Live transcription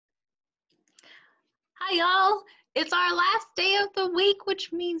Hi, y'all. It's our last day of the week,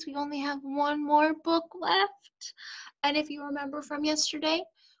 which means we only have one more book left. And if you remember from yesterday,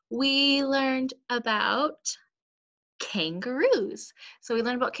 we learned about kangaroos. So we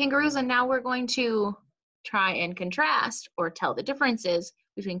learned about kangaroos, and now we're going to try and contrast or tell the differences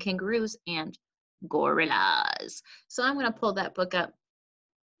between kangaroos and gorillas. So I'm going to pull that book up.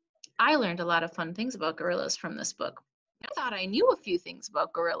 I learned a lot of fun things about gorillas from this book. I thought I knew a few things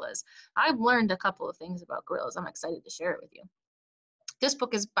about gorillas. I've learned a couple of things about gorillas. I'm excited to share it with you. This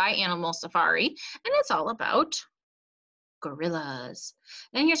book is by Animal Safari, and it's all about gorillas.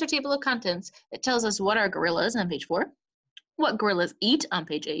 And here's our table of contents. It tells us what are gorillas on page 4, what gorillas eat on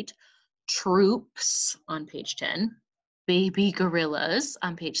page 8, troops on page 10, baby gorillas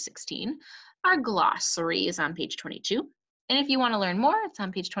on page 16, our glossary is on page 22, and if you want to learn more, it's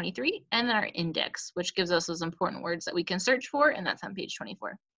on page 23, and then our index, which gives us those important words that we can search for, and that's on page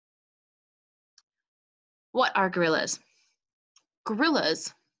 24. What are gorillas?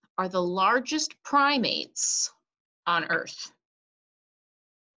 Gorillas are the largest primates on Earth.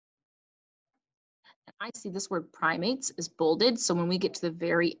 And I see this word primates is bolded, so when we get to the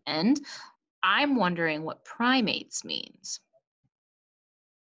very end, I'm wondering what primates means.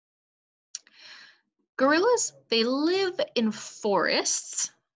 Gorillas, they live in forests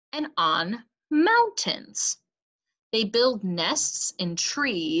and on mountains. They build nests in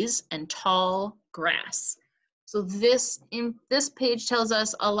trees and tall grass. So this page tells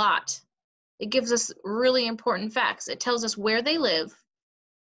us a lot. It gives us really important facts. It tells us where they live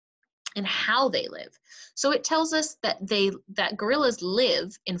and how they live. So it tells us that gorillas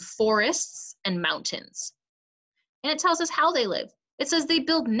live in forests and mountains. And it tells us how they live. It says they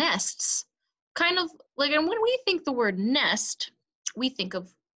build nests. Kind of like, and when we think the word nest, we think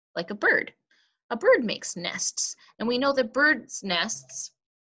of like a bird. A bird makes nests, and we know that birds' nests,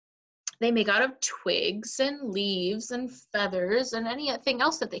 they make out of twigs and leaves and feathers and anything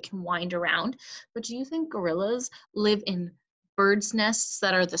else that they can wind around. But do you think gorillas live in birds' nests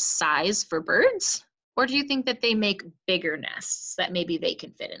that are the size for birds? Or do you think that they make bigger nests that maybe they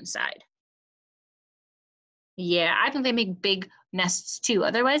can fit inside? Yeah, I think they make big nests too.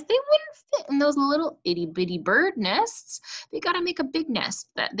 Otherwise, they wouldn't fit in those little itty bitty bird nests. They got to make a big nest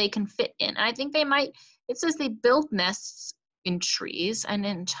that they can fit in. I think they might, it says they build nests in trees and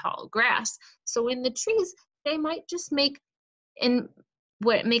in tall grass. So in the trees, they might just make, in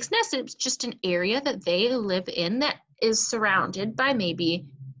what makes nests, it's just an area that they live in that is surrounded by maybe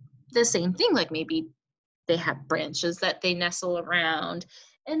the same thing. Like maybe they have branches that they nestle around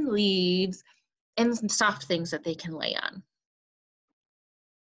and leaves and some soft things that they can lay on.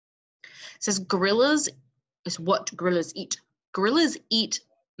 It says gorillas is what gorillas eat. Gorillas eat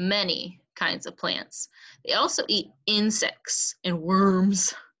many kinds of plants. They also eat insects and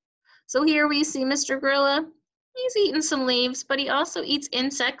worms. So here we see Mr. Gorilla. He's eating some leaves, but he also eats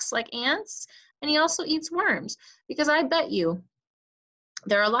insects like ants, and he also eats worms, because I bet you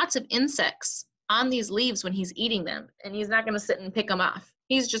there are lots of insects on these leaves when he's eating them, and he's not going to sit and pick them off.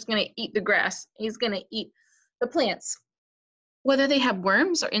 He's just going to eat the grass. He's going to eat the plants, whether they have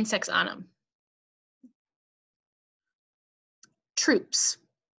worms or insects on them. Troops.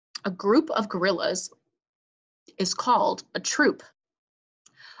 A group of gorillas is called a troop.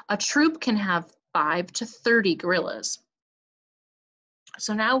 A troop can have 5 to 30 gorillas.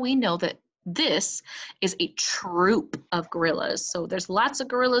 So now we know that this is a troop of gorillas. So there's lots of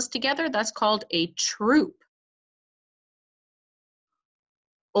gorillas together. That's called a troop.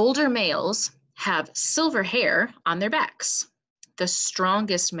 Older males have silver hair on their backs. The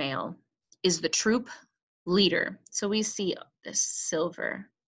strongest male is the troop leader. So we see this silver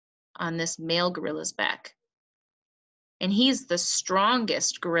on this male gorilla's back. And he's the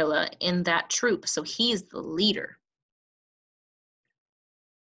strongest gorilla in that troop, so he's the leader.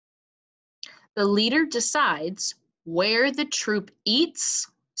 The leader decides where the troop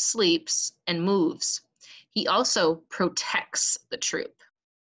eats, sleeps, and moves. He also protects the troop.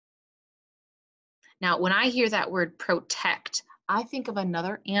 Now, when I hear that word protect, I think of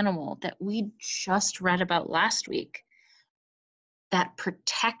another animal that we just read about last week that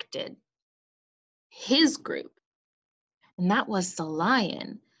protected his group, and that was the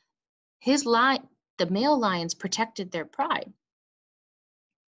lion. The male lions protected their pride,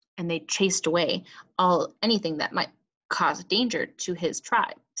 and they chased away anything that might cause danger to his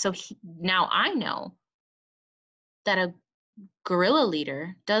tribe. So now I know that a gorilla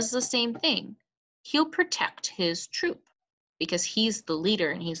leader does the same thing. He'll protect his troop because he's the leader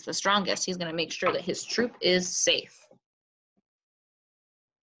and he's the strongest. He's going to make sure that his troop is safe.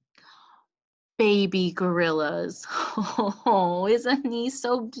 Baby gorillas. Oh, isn't he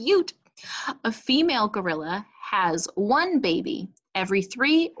so cute? A female gorilla has one baby every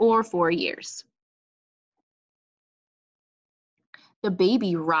 3 or 4 years. The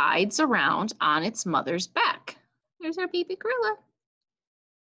baby rides around on its mother's back. There's our baby gorilla.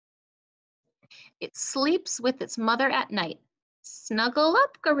 It sleeps with its mother at night. Snuggle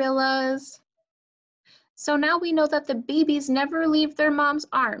up, gorillas. So now we know that the babies never leave their mom's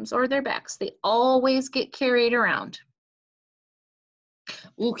arms or their backs. They always get carried around.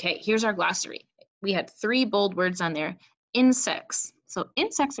 Okay, here's our glossary. We had 3 bold words on there. Insects. So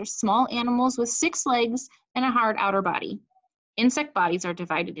insects are small animals with 6 legs and a hard outer body. Insect bodies are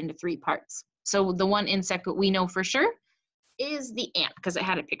divided into 3 parts. So the one insect that we know for sure is the ant, because it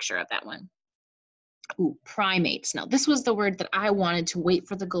had a picture of that one. Ooh, primates. Now, this was the word that I wanted to wait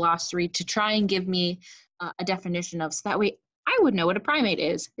for the glossary to try and give me a definition of, so that way I would know what a primate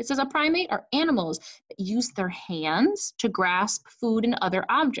is. It says a primate are animals that use their hands to grasp food and other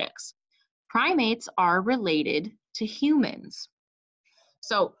objects. Primates are related to humans.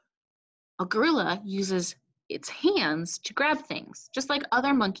 So a gorilla uses its hands to grab things, just like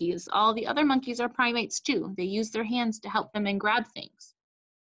other monkeys. All the other monkeys are primates too. They use their hands to help them and grab things.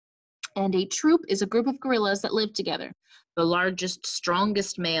 And a troop is a group of gorillas that live together. The largest,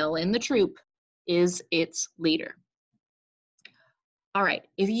 strongest male in the troop is its leader. All right,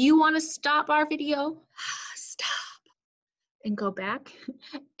 if you want to stop our video, stop and go back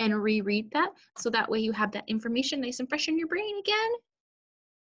and reread that, so that way you have that information nice and fresh in your brain again.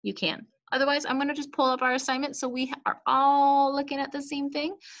 You can. Otherwise, I'm going to just pull up our assignment so we are all looking at the same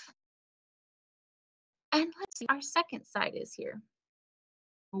thing. And let's see, our second side is here.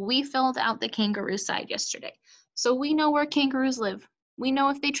 We filled out the kangaroo side yesterday. So we know where kangaroos live. We know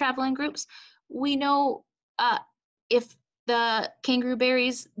if they travel in groups. We know if the kangaroo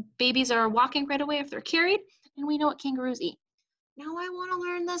babies are walking right away, if they're carried, and we know what kangaroos eat. Now I want to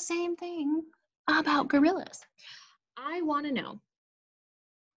learn the same thing about gorillas. I want to know,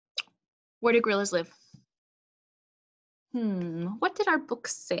 where do gorillas live? What did our book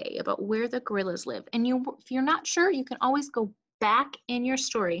say about where the gorillas live? And if you're not sure, you can always go back in your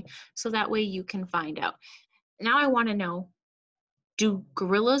story so that way you can find out. Now I want to know, do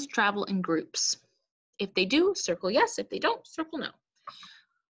gorillas travel in groups? If they do, circle yes. If they don't, circle no.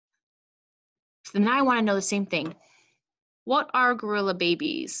 So now I want to know the same thing. What are gorilla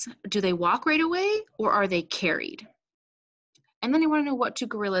babies? Do they walk right away or are they carried? And then I want to know, what do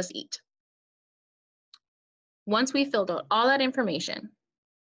gorillas eat? Once we filled out all that information,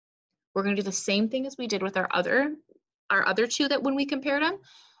 we're going to do the same thing as we did with our other 2 that when we compared them,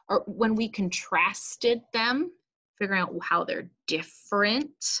 or when we contrasted them, figuring out how they're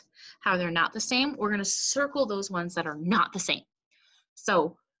different, how they're not the same, we're going to circle those ones that are not the same.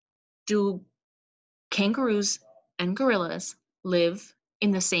 So, do kangaroos and gorillas live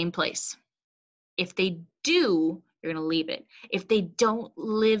in the same place? If they do, you're going to leave it. If they don't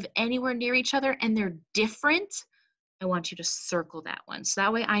live anywhere near each other and they're different, I want you to circle that one. So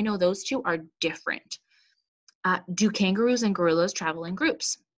that way I know those 2 are different. Do kangaroos and gorillas travel in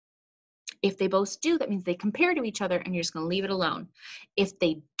groups? If they both do, that means they compare to each other and you're just going to leave it alone. If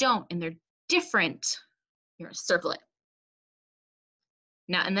they don't and they're different, you're going to circle it.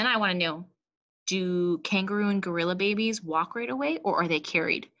 Now, and then I want to know, do kangaroo and gorilla babies walk right away or are they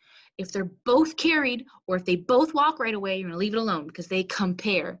carried? If they're both carried or if they both walk right away, you're going to leave it alone because they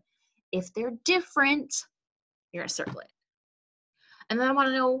compare. If they're different, you're going to circle it. And then I want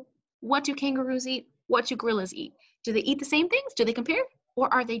to know, what do kangaroos eat? What do gorillas eat? Do they eat the same things? Do they compare?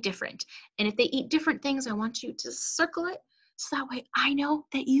 Or are they different? And if they eat different things, I want you to circle it so that way I know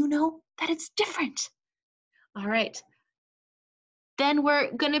that you know that it's different. All right. Then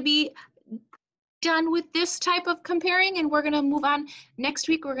we're going to be done with this type of comparing and we're going to move on. Next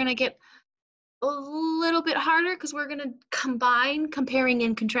week, we're going to get a little bit harder because we're going to combine comparing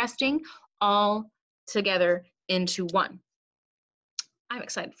and contrasting all together into one. I'm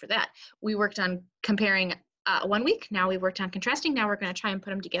excited for that. We worked on comparing 1 week. Now we worked on contrasting. Now we're going to try and put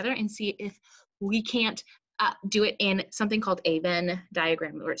them together and see if we can't do it in something called a Venn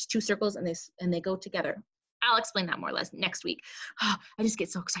diagram, where it's 2 circles and they go together. I'll explain that more or less next week. Oh, I just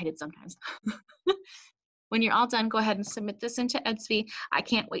get so excited sometimes. When you're all done, go ahead and submit this into EDSV. I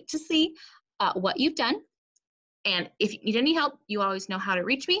can't wait to see what you've done. And if you need any help, you always know how to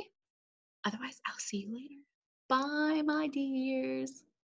reach me. Otherwise, I'll see you later. Bye, my dears.